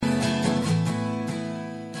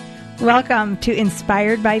Welcome to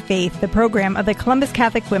Inspired by Faith, the program of the Columbus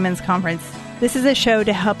Catholic Women's Conference. This is a show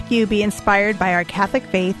to help you be inspired by our Catholic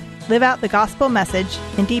faith, live out the gospel message,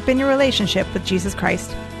 and deepen your relationship with Jesus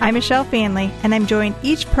Christ. I'm Michelle Fanley, and I'm joined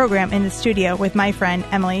each program in the studio with my friend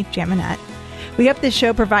Emily Jaminet. We hope this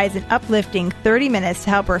show provides an uplifting 30 minutes to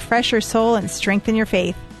help refresh your soul and strengthen your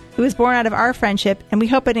faith. It was born out of our friendship, and we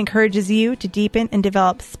hope it encourages you to deepen and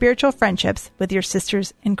develop spiritual friendships with your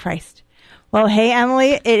sisters in Christ. Well, hey,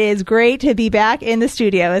 Emily, it is great to be back in the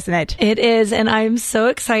studio, isn't it? It is, and I'm so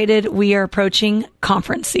excited. We are approaching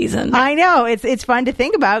conference season. I know. It's fun to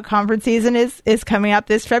think about. Conference season is coming up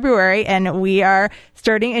this February, and we are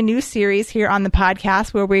starting a new series here on the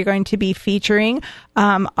podcast where we're going to be featuring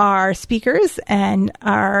our speakers and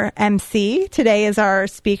our MC. Today is our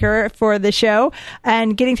speaker for the show,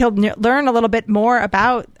 and getting to learn a little bit more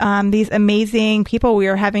about these amazing people we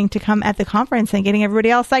are having to come at the conference and getting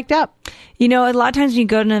everybody else psyched up. You know, a lot of times when you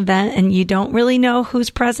go to an event and you don't really know who's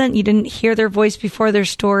present, you didn't hear their voice before their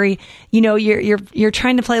story, you know, you're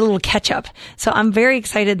trying to play a little catch up. So I'm very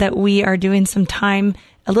excited that we are doing some time,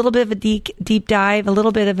 a little bit of a deep dive, a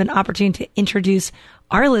little bit of an opportunity to introduce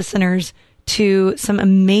our listeners to some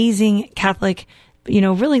amazing Catholic, you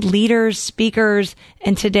know, really leaders, speakers,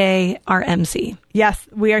 and today our MC. Yes,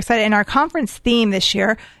 we are excited. And our conference theme this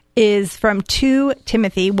year is from 2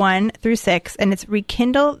 Timothy 1-6, and it's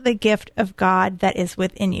rekindle the gift of God that is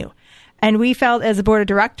within you. And we felt as a board of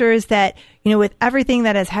directors that, you know, with everything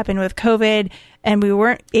that has happened with COVID and we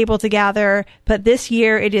weren't able to gather, but this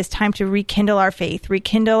year it is time to rekindle our faith,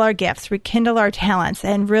 rekindle our gifts, rekindle our talents,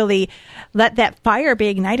 and really let that fire be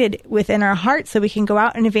ignited within our hearts so we can go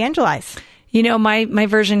out and evangelize. You know, my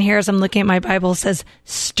version here, as I'm looking at my Bible, says,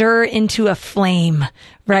 stir into a flame,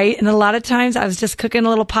 right? And a lot of times I was just cooking a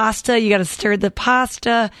little pasta. You got to stir the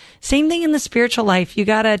pasta. Same thing in the spiritual life. You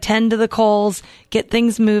got to attend to the coals, get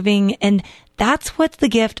things moving. And that's what the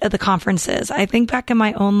gift of the conference is. I think back in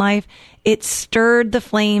my own life, it stirred the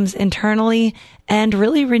flames internally and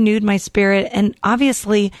really renewed my spirit and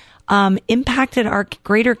obviously impacted our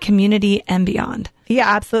greater community and beyond. Yeah,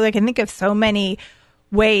 absolutely. I can think of so many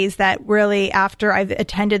ways that really after I've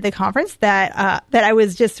attended the conference that I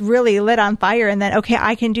was just really lit on fire and then, okay,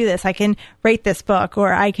 I can do this. I can write this book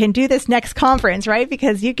or I can do this next conference, right?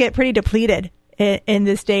 Because you get pretty depleted in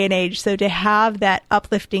this day and age. So to have that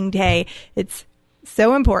uplifting day, it's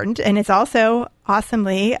so important. And it's also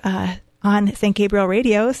awesomely on St. Gabriel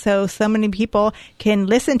Radio. So many people can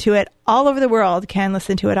listen to it all over the world, can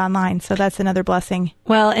listen to it online. So that's another blessing.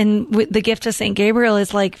 Well, and the gift of St. Gabriel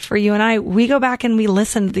is like for you and I, we go back and we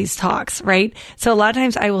listen to these talks, right? So a lot of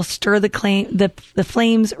times I will stir the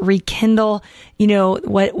flames, rekindle, you know,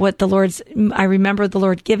 what I remember the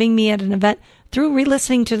Lord giving me at an event through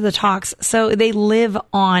re-listening to the talks. So they live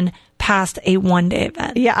on past a one-day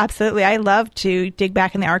event. Yeah, absolutely. I love to dig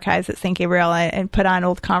back in the archives at St. Gabriel and put on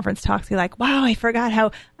old conference talks. Be like, wow, I forgot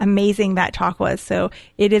how amazing that talk was. So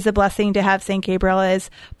it is a blessing to have St. Gabriel as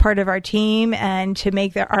part of our team and to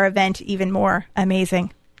make our event even more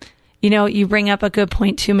amazing. You know, you bring up a good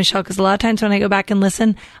point too, Michelle, because a lot of times when I go back and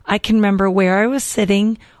listen, I can remember where I was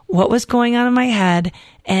sitting, what was going on in my head,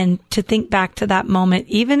 and to think back to that moment,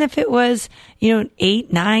 even if it was,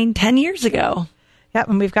 8, 9, 10 years ago. Yep,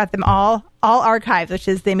 and we've got them all archived, which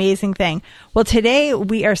is the amazing thing. Well, today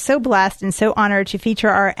we are so blessed and so honored to feature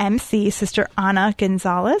our MC, Sister Ana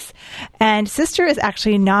Gonzalez. And Sister is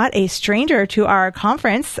actually not a stranger to our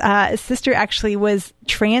conference. Sister actually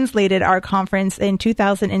translated our conference in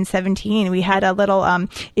 2017. We had a little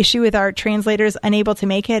issue with our translators unable to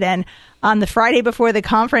make it. And on the Friday before the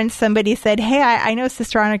conference, somebody said, hey, I know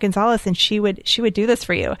Sister Ana Gonzalez, and she would do this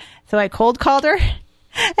for you. So I cold called her.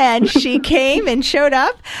 And she came and showed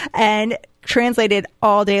up and translated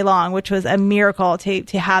all day long, which was a miracle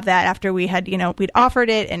to have that after we had, we'd offered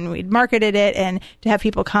it and we'd marketed it, and to have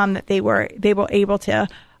people come that they were able to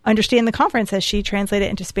understand the conference as she translated it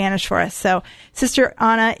into Spanish for us. So Sister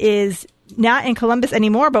Ana is not in Columbus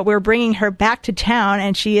anymore, but we're bringing her back to town,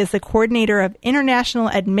 and she is the coordinator of international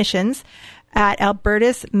admissions at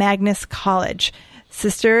Albertus Magnus College.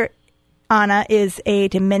 Sister Ana is a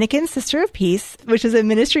Dominican Sister of Peace, which is a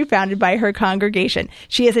ministry founded by her congregation.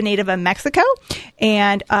 She is a native of Mexico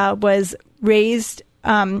and was raised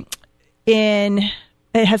it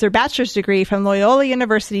has her bachelor's degree from Loyola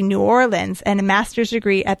University, New Orleans, and a master's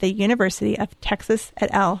degree at the University of Texas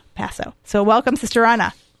at El Paso. So welcome, Sister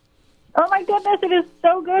Ana. Oh, my goodness. It is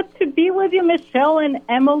so good to be with you, Michelle and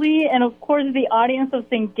Emily, and, of course, the audience of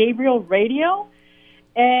St. Gabriel Radio.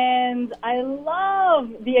 And I love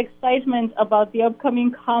the excitement about the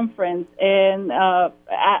upcoming conference. And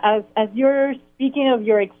as you're speaking of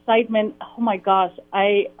your excitement, oh my gosh,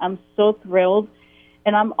 I am so thrilled.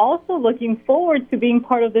 And I'm also looking forward to being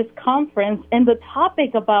part of this conference and the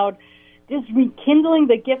topic about just rekindling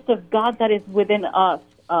the gift of God that is within us.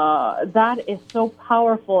 That is so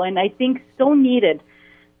powerful and I think so needed,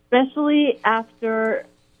 especially after,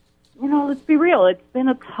 let's be real, it's been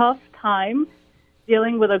a tough time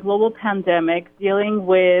dealing with a global pandemic, dealing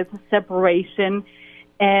with separation,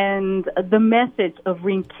 and the message of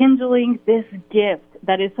rekindling this gift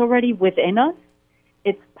that is already within us.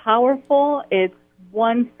 It's powerful. It's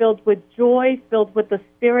one filled with joy, filled with the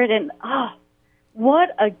Spirit, and what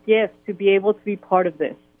a gift to be able to be part of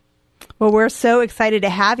this. Well, we're so excited to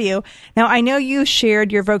have you. Now, I know you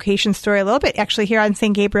shared your vocation story a little bit actually here on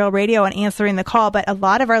St. Gabriel Radio and Answering the Call, but a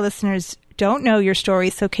lot of our listeners don't know your story.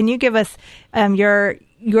 So can you give us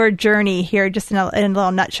your journey here just in a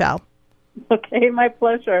little nutshell? Okay, my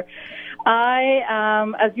pleasure.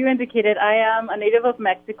 As you indicated, I am a native of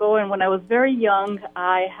Mexico, and when I was very young,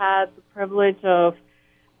 I had the privilege of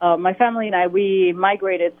my family and I, we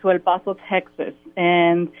migrated to El Paso, Texas.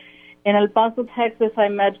 And in El Paso, Texas, I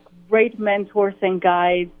met great mentors and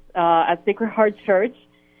guides at Sacred Heart Church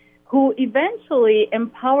who eventually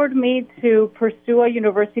empowered me to pursue a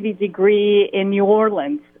university degree in New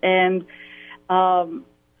Orleans. And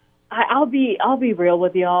I'll be real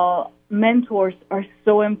with y'all. Mentors are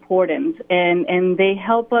so important, and they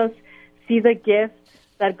help us see the gifts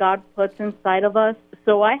that God puts inside of us.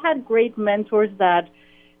 So I had great mentors that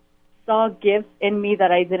saw gifts in me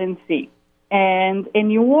that I didn't see. And in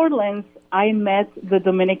New Orleans, I met the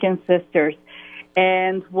Dominican sisters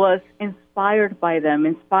and was inspired by them,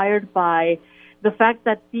 inspired by the fact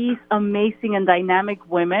that these amazing and dynamic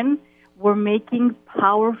women were making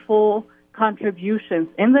powerful contributions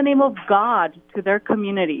in the name of God to their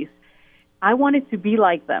communities. I wanted to be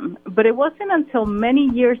like them, but it wasn't until many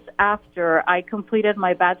years after I completed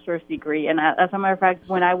my bachelor's degree, and as a matter of fact,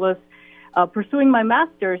 when I was pursuing my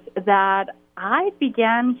master's, that I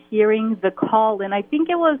began hearing the call, and I think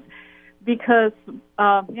it was because,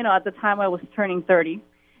 at the time I was turning 30,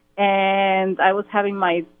 and I was having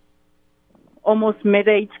my almost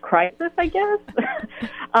mid-age crisis, I guess.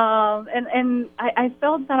 And I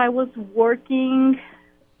felt that I was working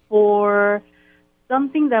for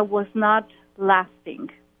something that was not lasting.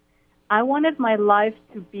 I wanted my life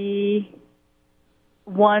to be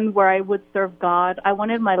one where I would serve God. I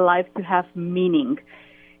wanted my life to have meaning.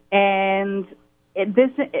 And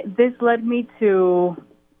this led me to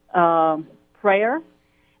prayer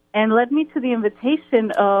and led me to the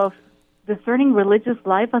invitation of discerning religious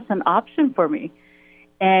life as an option for me.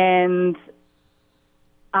 And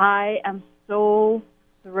I am so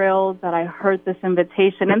thrilled that I heard this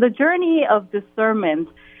invitation. And the journey of discernment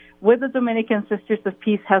with the Dominican Sisters of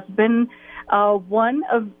Peace has been one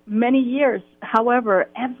of many years. However,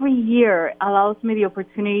 every year allows me the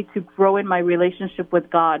opportunity to grow in my relationship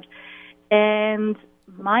with God. And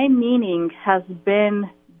my meaning has been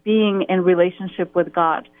being in relationship with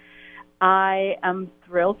God. I am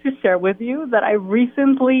thrilled to share with you that I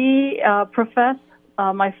recently professed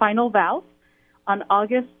my final vows. On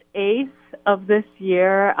August 8th of this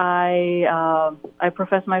year, I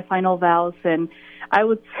professed my final vows, and I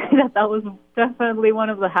would say that was definitely one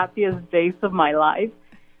of the happiest days of my life.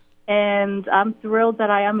 And I'm thrilled that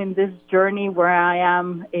I am in this journey where I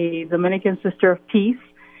am a Dominican Sister of Peace.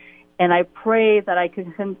 And I pray that I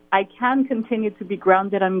can continue to be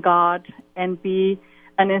grounded in God and be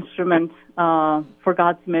an instrument for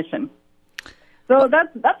God's mission. So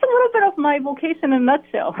that's a little bit of my vocation in a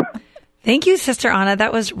nutshell. Thank you, Sister Anna.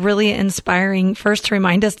 That was really inspiring. First, to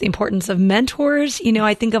remind us the importance of mentors.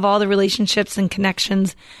 I think of all the relationships and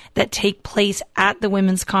connections that take place at the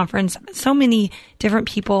Women's Conference. So many different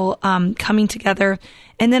people coming together.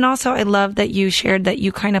 And then also, I love that you shared that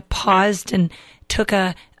you kind of paused and took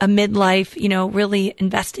a midlife, really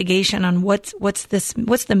investigation on what's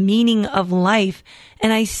the meaning of life.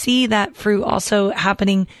 And I see that fruit also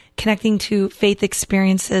happening, connecting to faith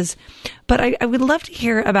experiences. But I would love to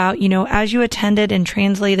hear about, as you attended and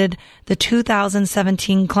translated the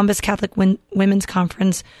 2017 Columbus Catholic Women's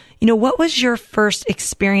Conference, what was your first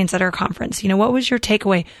experience at our conference? What was your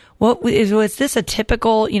takeaway? Was this a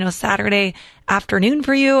typical, Saturday afternoon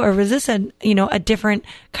for you, or was this a different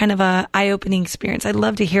kind of a eye-opening experience? I'd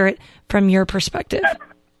love to hear it from your perspective.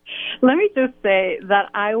 Let me just say that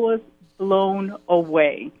I was blown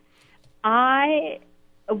away.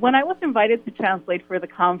 When I was invited to translate for the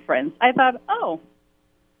conference, I thought,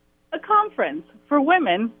 a conference for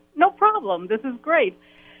women, no problem. This is great.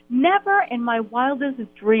 never in my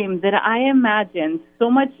wildest dream did I imagine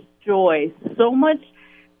so much joy, so much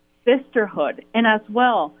sisterhood, and as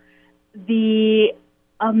well the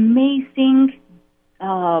amazing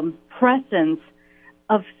presence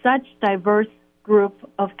of such diverse group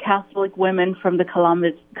of Catholic women from the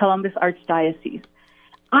Columbus Archdiocese.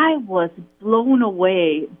 I was blown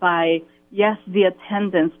away by, yes, the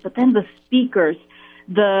attendance, but then the speakers,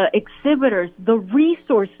 the exhibitors, the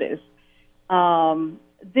resources.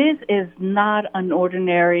 This is not an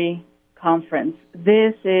ordinary conference.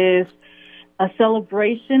 This is a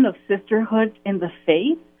celebration of sisterhood in the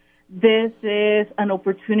faith. This is an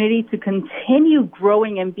opportunity to continue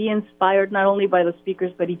growing and be inspired not only by the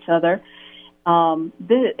speakers but each other.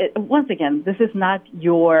 Once again, this is not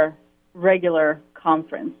your regular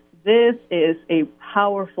conference. This is a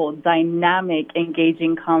powerful, dynamic,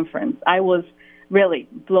 engaging conference. I was really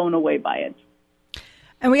blown away by it.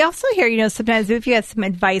 And we also hear, sometimes if you have some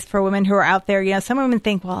advice for women who are out there, some women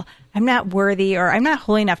think, well, I'm not worthy or I'm not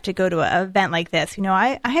holy enough to go to an event like this.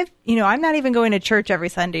 I have, I'm not even going to church every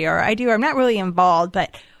Sunday, or I'm not really involved.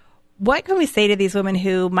 But what can we say to these women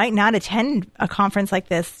who might not attend a conference like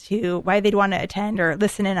this, to why they'd want to attend or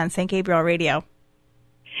listen in on St. Gabriel Radio?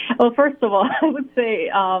 Well, first of all, I would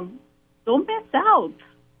say don't miss out,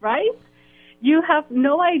 right? You have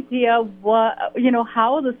no idea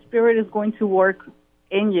how the Spirit is going to work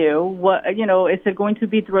in you. What, is it going to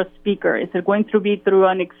be through a speaker? Is it going to be through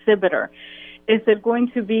an exhibitor? Is it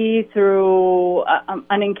going to be through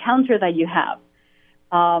an encounter that you have?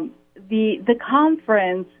 The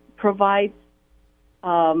conference provides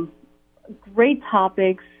great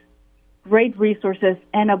topics, great resources,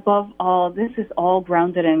 and above all, this is all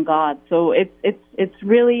grounded in God. So it's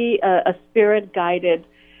really a Spirit-guided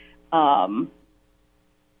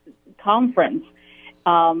conference.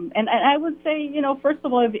 And I would say, first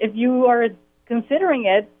of all, if you are considering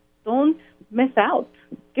it, don't miss out.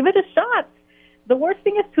 Give it a shot. The worst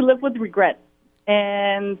thing is to live with regret.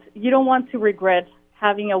 And you don't want to regret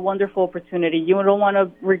having a wonderful opportunity. You don't want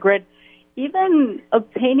to regret even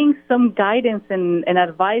obtaining some guidance and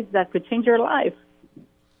advice that could change your life.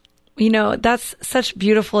 That's such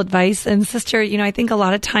beautiful advice. And sister, I think a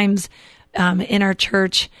lot of times in our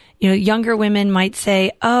church, younger women might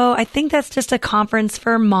say, oh, I think that's just a conference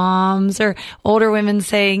for moms, or older women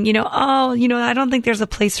saying, I don't think there's a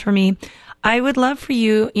place for me. I would love for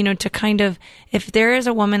you, to kind of, if there is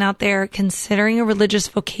a woman out there considering a religious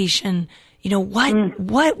vocation,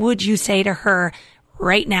 what would you say to her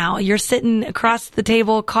right now? You're sitting across the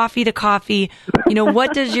table, coffee to coffee.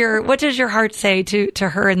 What does your heart say to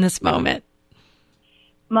her in this moment?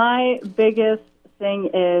 My biggest thing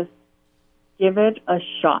is give it a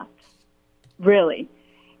shot. Really.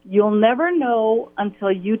 You'll never know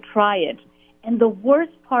until you try it. And the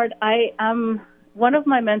worst part, one of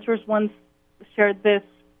my mentors once shared this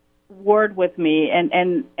word with me, and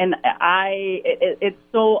it's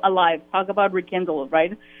so alive. Talk about rekindle,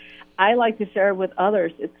 right? I like to share it with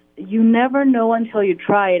others. You never know until you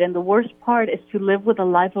try it, and the worst part is to live with a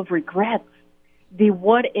life of regrets. The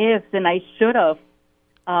what ifs and I should have.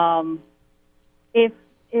 If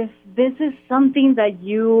this is something that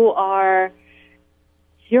you are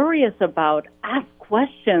curious about, ask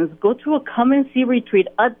questions. Go to a come and see retreat.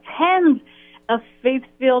 Attend a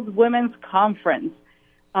faith-filled women's conference.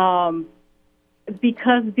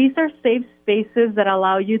 Because these are safe spaces that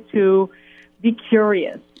allow you to be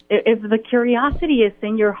curious. If the curiosity is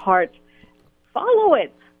in your heart, follow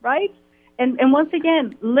it, right? And once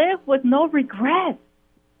again, live with no regrets.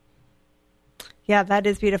 Yeah, that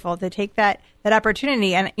is beautiful to take that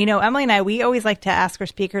opportunity. And, Emily and I, we always like to ask our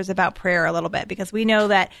speakers about prayer a little bit, because we know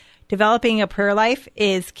that developing a prayer life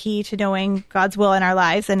is key to knowing God's will in our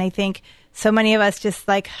lives. And I think so many of us just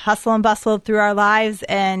hustle and bustle through our lives,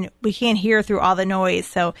 and we can't hear through all the noise.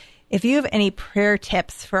 So if you have any prayer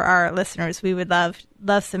tips for our listeners, we would love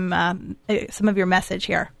some of your message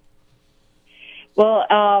here. Well,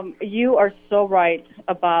 you are so right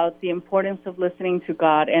about the importance of listening to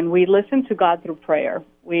God, and we listen to God through prayer.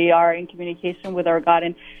 We are in communication with our God,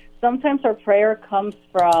 and sometimes our prayer comes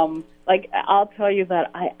from, I'll tell you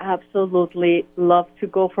that I absolutely love to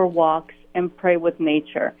go for walks and pray with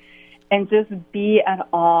nature and just be at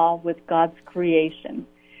awe with God's creation.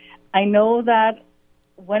 I know that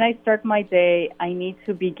when I start my day, I need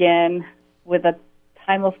to begin with a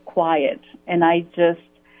time of quiet, and I just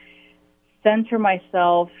center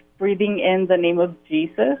myself, breathing in the name of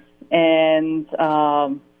Jesus, and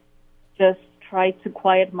just try to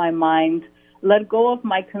quiet my mind, let go of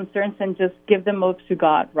my concerns, and just give them up to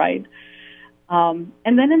God, right? And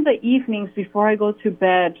then in the evenings before I go to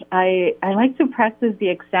bed, I like to practice the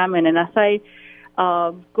examen. And as I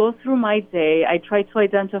go through my day, I try to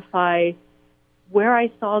identify where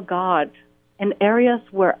I saw God and areas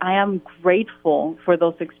where I am grateful for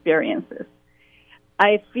those experiences.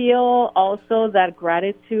 I feel also that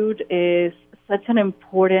gratitude is such an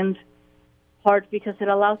important part because it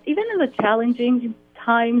allows, even in the challenging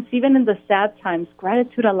times, even in the sad times,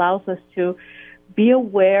 gratitude allows us to be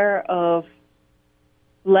aware of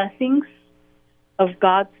blessings of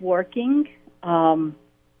God's working. And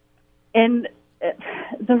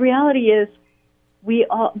the reality is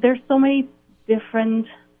there's so many different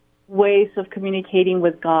ways of communicating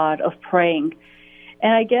with God, of praying.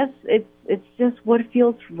 And I guess it's just what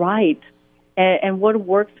feels right and what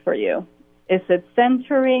works for you. Is it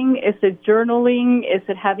centering? Is it journaling? Is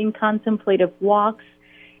it having contemplative walks?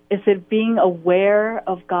 Is it being aware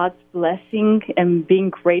of God's blessing and being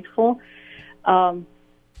grateful?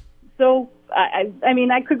 So, I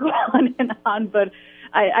mean, I could go on and on, but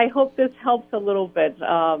I hope this helps a little bit.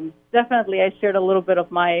 Definitely, I shared a little bit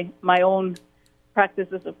of my own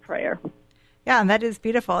practices of prayer. Yeah, and that is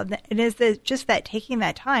beautiful. And it is just that taking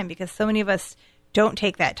that time, because so many of us don't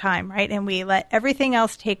take that time, right? And we let everything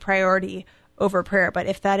else take priority over prayer. But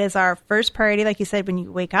if that is our first priority, like you said, when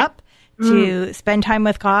you wake up, to spend time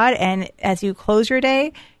with God, and as you close your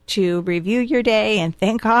day, to review your day and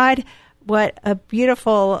thank God, what a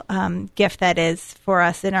beautiful gift that is for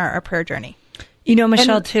us in our prayer journey. You know,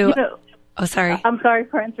 Michelle, And, too. Oh, sorry. I'm sorry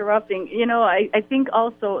for interrupting. You know, I think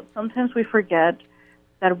also sometimes we forget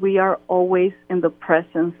that we are always in the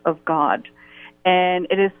presence of God. And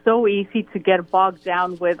it is so easy to get bogged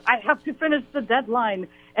down with, I have to finish the deadline,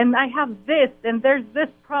 and I have this, and there's this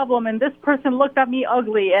problem, and this person looked at me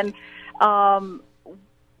ugly. And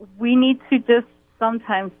we need to just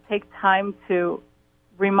sometimes take time to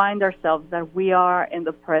remind ourselves that we are in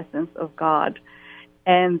the presence of God,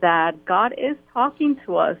 and that God is talking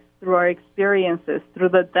to us through our experiences, through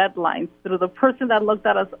the deadlines, through the person that looked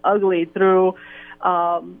at us ugly, through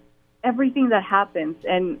everything that happens.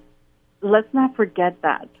 And let's not forget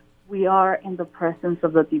that we are in the presence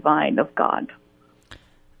of the divine, of God.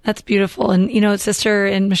 That's beautiful. And, you know, Sister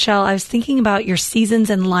and Michelle, I was thinking about your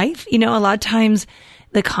seasons in life. You know, a lot of times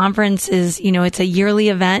the conference is, you know, it's a yearly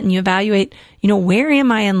event and you evaluate, you know, where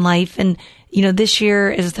am I in life? And, you know, this year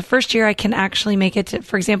is the first year I can actually make it to,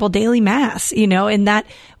 for example, daily mass, you know, and that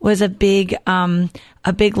was a big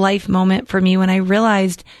life moment for me when I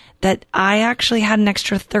realized that I actually had an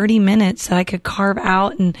extra 30 minutes that I could carve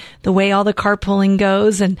out, and the way all the carpooling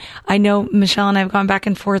goes. And I know Michelle and I have gone back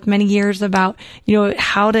and forth many years about, you know,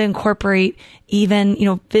 how to incorporate even, you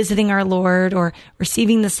know, visiting our Lord or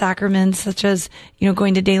receiving the sacraments, such as, you know,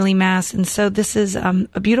 going to daily mass. And so this is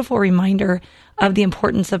a beautiful reminder of the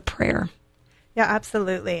importance of prayer. Yeah,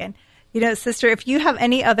 absolutely. And, you know, Sister, if you have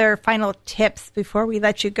any other final tips before we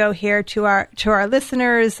let you go here to our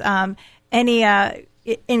listeners, any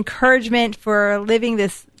encouragement for living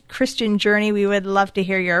this Christian journey, we would love to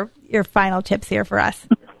hear your final tips here for us.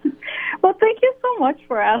 Well, thank you so much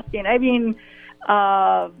for asking. I mean,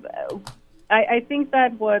 I think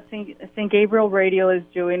that what St. Gabriel Radio is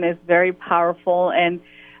doing is very powerful, and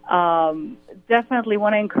definitely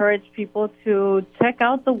want to encourage people to check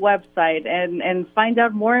out the website and find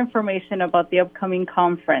out more information about the upcoming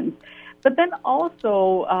conference. But then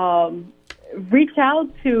also reach out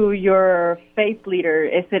to your faith leader.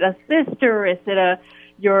 Is it a sister? Is it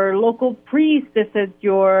your local priest? Is it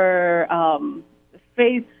your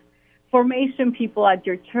faith formation people at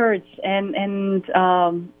your church? And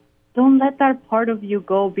don't let that part of you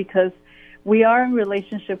go, because we are in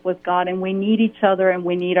relationship with God, and we need each other, and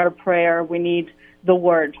we need our prayer. We need the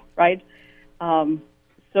Word, right?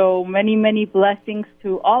 So many, many blessings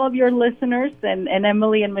to all of your listeners, and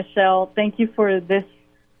Emily and Michelle, thank you for this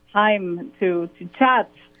time to chat.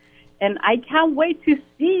 And I can't wait to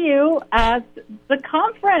see you at the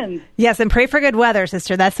conference. Yes, and pray for good weather,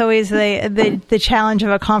 Sister. That's always the challenge of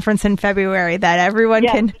a conference in February, that everyone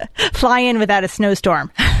can fly in without a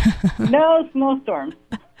snowstorm. No snowstorms.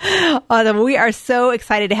 We are so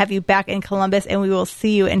excited to have you back in Columbus, and we will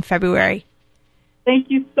see you in February. Thank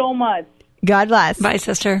you so much. God bless. Bye,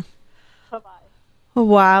 Sister. Bye-bye.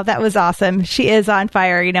 Wow, that was awesome. She is on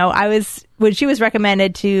fire. You know, when she was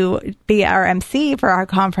recommended to be our MC for our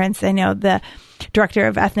conference, I know the director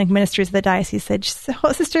of ethnic ministries of the diocese said,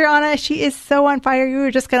 Sister Anna, she is so on fire. You were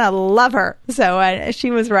just going to love her. So she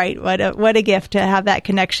was right. What a gift to have that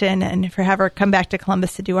connection and for have her come back to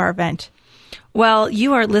Columbus to do our event. Well,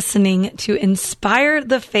 you are listening to Inspire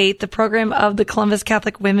the Faith, the program of the Columbus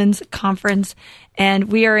Catholic Women's Conference. And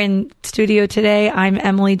we are in studio today. I'm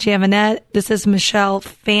Emily Javanet. This is Michelle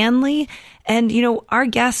Fanley. And, you know, our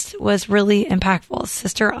guest was really impactful.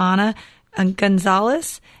 Sister Anna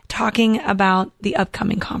Gonzalez, talking about the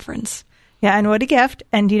upcoming conference. Yeah, and what a gift.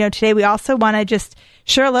 And, today we also want to just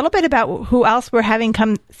share a little bit about who else we're having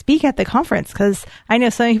come speak at the conference, because I know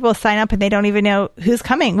some people sign up and they don't even know who's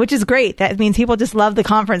coming, which is great. That means people just love the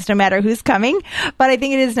conference no matter who's coming. But I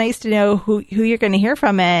think it is nice to know who you're going to hear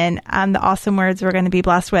from and the awesome words we're going to be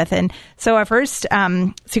blessed with. And so our first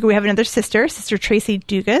speaker, we have another sister, Sister Tracy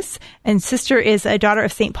Dugas. And Sister is a daughter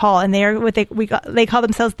of St. Paul, and they are what they call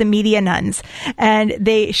themselves the Media Nuns. And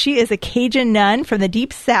she is a Cajun nun from the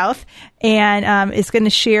Deep South, and is going to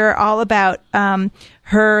share all about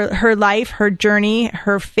her life, her journey,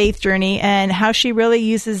 her faith journey, and how she really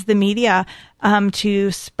uses the media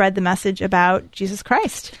to spread the message about Jesus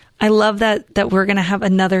Christ. I love that we're going to have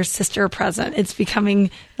another sister present. It's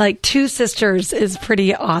becoming like two sisters is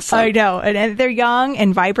pretty awesome. I know. And they're young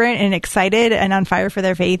and vibrant and excited and on fire for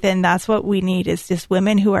their faith. And that's what we need, is just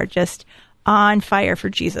women who are just on fire for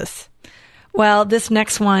Jesus. Well, this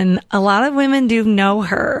next one, a lot of women do know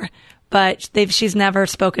her, but she's never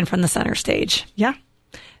spoken from the center stage. Yeah.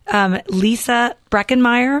 Lisa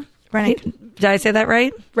Breckenmeyer. Did I say that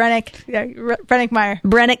right? Brennickmeyer.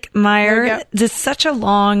 Brennickmeyer. Just such a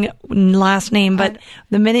long last name, but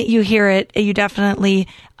the minute you hear it, you definitely,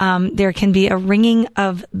 there can be a ringing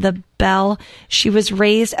of the bell. She was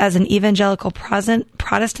raised as an evangelical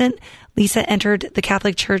Protestant. Lisa entered the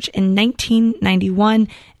Catholic Church in 1991,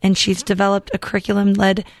 and she's developed a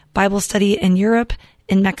curriculum-led Bible study in Europe,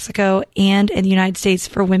 in Mexico, and in the United States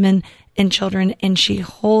for women and children, and she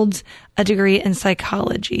holds a degree in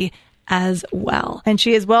psychology as well. And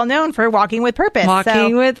she is well known for Walking with Purpose.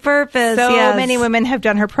 With Purpose, So yes. Many women have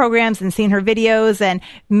done her programs and seen her videos, and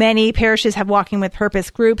many parishes have Walking with Purpose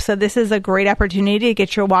groups. So this is a great opportunity to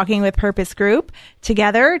get your Walking with Purpose group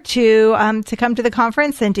together to come to the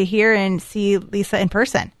conference and to hear and see Lisa in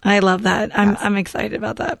person. I love that. I'm excited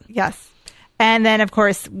about that. Yes. And then, of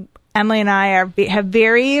course, Emily and I have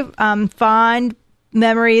very fond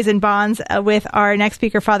memories and bonds with our next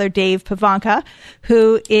speaker, Father Dave Pivonka,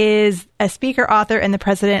 who is a speaker, author, and the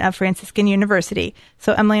president of Franciscan University.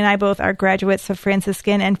 So Emily and I both are graduates of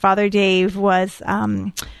Franciscan, and Father Dave was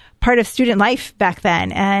part of student life back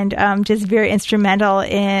then, and just very instrumental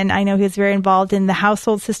in, I know he was very involved in the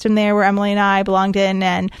household system there where Emily and I belonged in,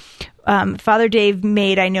 and Father Dave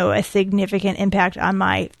made, I know, a significant impact on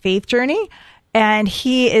my faith journey. And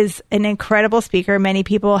he is an incredible speaker. Many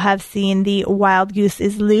people have seen the Wild Goose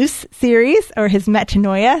is Loose series, or his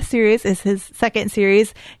Metanoia series is his second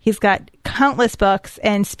series. He's got countless books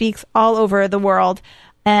and speaks all over the world.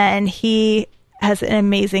 And he has an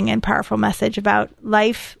amazing and powerful message about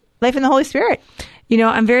life in the Holy Spirit.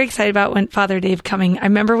 I'm very excited about when Father Dave coming. I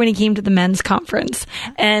remember when he came to the men's conference,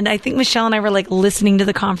 and I think Michelle and I were listening to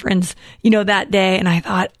the conference, that day. And I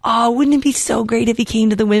thought, wouldn't it be so great if he came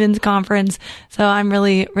to the women's conference? So I'm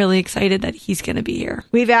really, really excited that he's going to be here.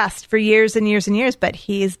 We've asked for years and years and years, but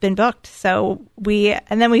he's been booked. So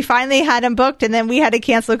then we finally had him booked, and then we had to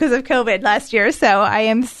cancel because of COVID last year. So I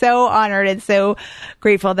am so honored and so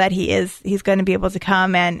grateful that he's going to be able to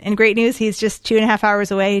come. And great news, he's just 2.5 hours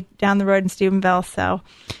away down the road in Steubenville. So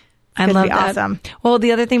I love that. Awesome. Well,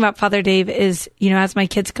 the other thing about Father Dave is, as my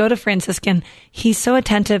kids go to Franciscan, he's so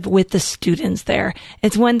attentive with the students there.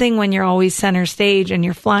 It's one thing when you're always center stage and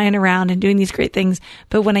you're flying around and doing these great things.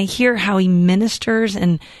 But when I hear how he ministers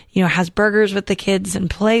and, has burgers with the kids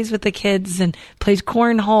and plays with the kids and plays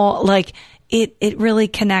cornhole, it really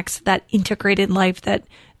connects that integrated life that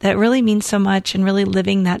really means so much, and really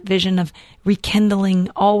living that vision of rekindling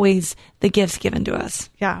always the gifts given to us.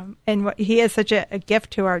 Yeah. And he is such a gift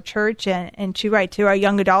to our church and to our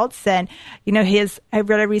young adults. And, I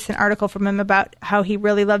read a recent article from him about how he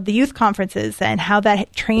really loved the youth conferences and how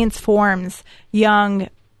that transforms young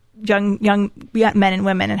men and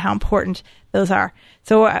women, and how important those are.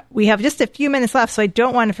 So we have just a few minutes left, so I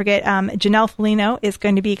don't want to forget Janelle Felino is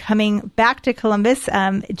going to be coming back to Columbus.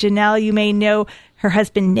 Janelle, you may know her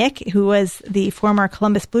husband, Nick, who was the former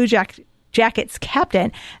Columbus Blue Jackets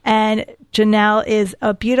captain. And Janelle is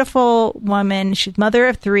a beautiful woman. She's mother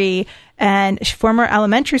of 3 and she's former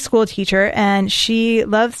elementary school teacher. And she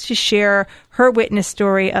loves to share her witness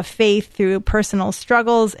story of faith through personal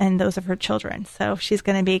struggles and those of her children. So she's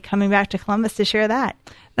going to be coming back to Columbus to share that.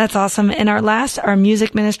 That's awesome. And our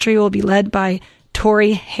music ministry will be led by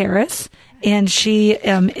Tori Harris. And she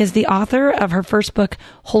is the author of her first book,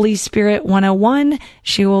 Holy Spirit 101.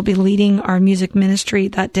 She will be leading our music ministry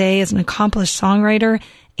that day as an accomplished songwriter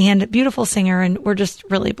and a beautiful singer. And we're just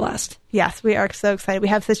really blessed. Yes, we are so excited. We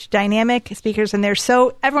have such dynamic speakers, and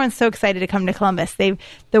everyone's so excited to come to Columbus. The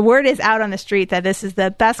word is out on the street that this is the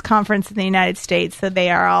best conference in the United States. So they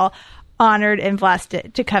are all honored and blessed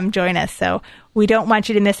to come join us. So we don't want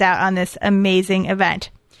you to miss out on this amazing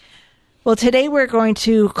event. Well, today we're going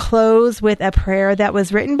to close with a prayer that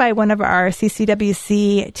was written by one of our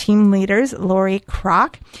CCWC team leaders, Lori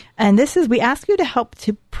Kroc. And we ask you to help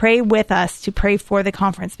to pray with us, to pray for the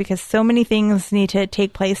conference, because so many things need to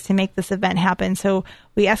take place to make this event happen. So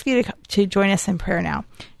we ask you to join us in prayer now.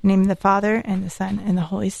 In the name of the Father, and the Son, and the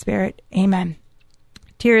Holy Spirit. Amen.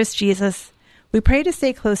 Dearest Jesus, we pray to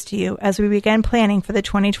stay close to you as we begin planning for the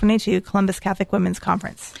 2022 Columbus Catholic Women's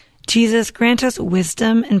Conference. Jesus, grant us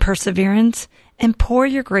wisdom and perseverance, and pour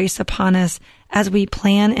your grace upon us as we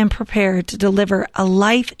plan and prepare to deliver a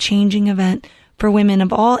life-changing event for women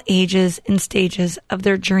of all ages and stages of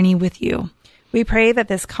their journey with you. We pray that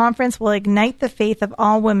this conference will ignite the faith of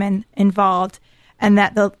all women involved, and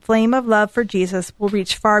that the flame of love for Jesus will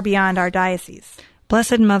reach far beyond our diocese.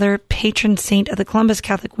 Blessed Mother, patron saint of the Columbus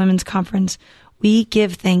Catholic Women's Conference, we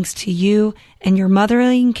give thanks to you and your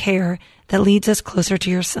motherly care that leads us closer to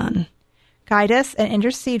your Son. Guide us and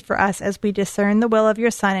intercede for us as we discern the will of your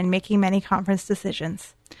Son in making many conference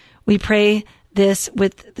decisions. We pray this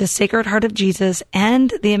with the Sacred Heart of Jesus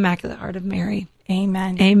and the Immaculate Heart of Mary.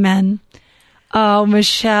 Amen. Amen. Oh,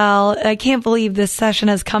 Michelle, I can't believe this session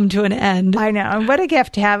has come to an end. I know. And what a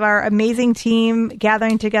gift to have our amazing team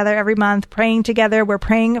gathering together every month, praying together. We're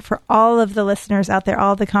praying for all of the listeners out there,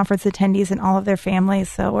 all of the conference attendees and all of their families.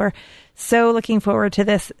 So we're so looking forward to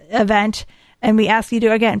this event. And we ask you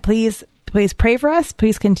to, again, please pray for us.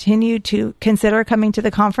 Please continue to consider coming to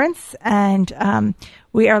the conference. And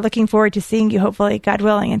we are looking forward to seeing you, hopefully, God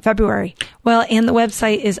willing, in February. Well, and the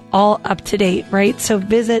website is all up to date, right? So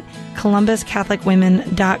visit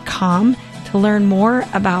ColumbusCatholicWomen.com to learn more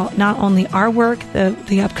about not only our work,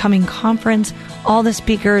 the upcoming conference, all the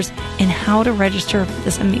speakers, and how to register for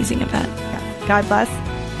this amazing event. Yeah. God bless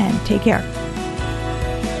and take care.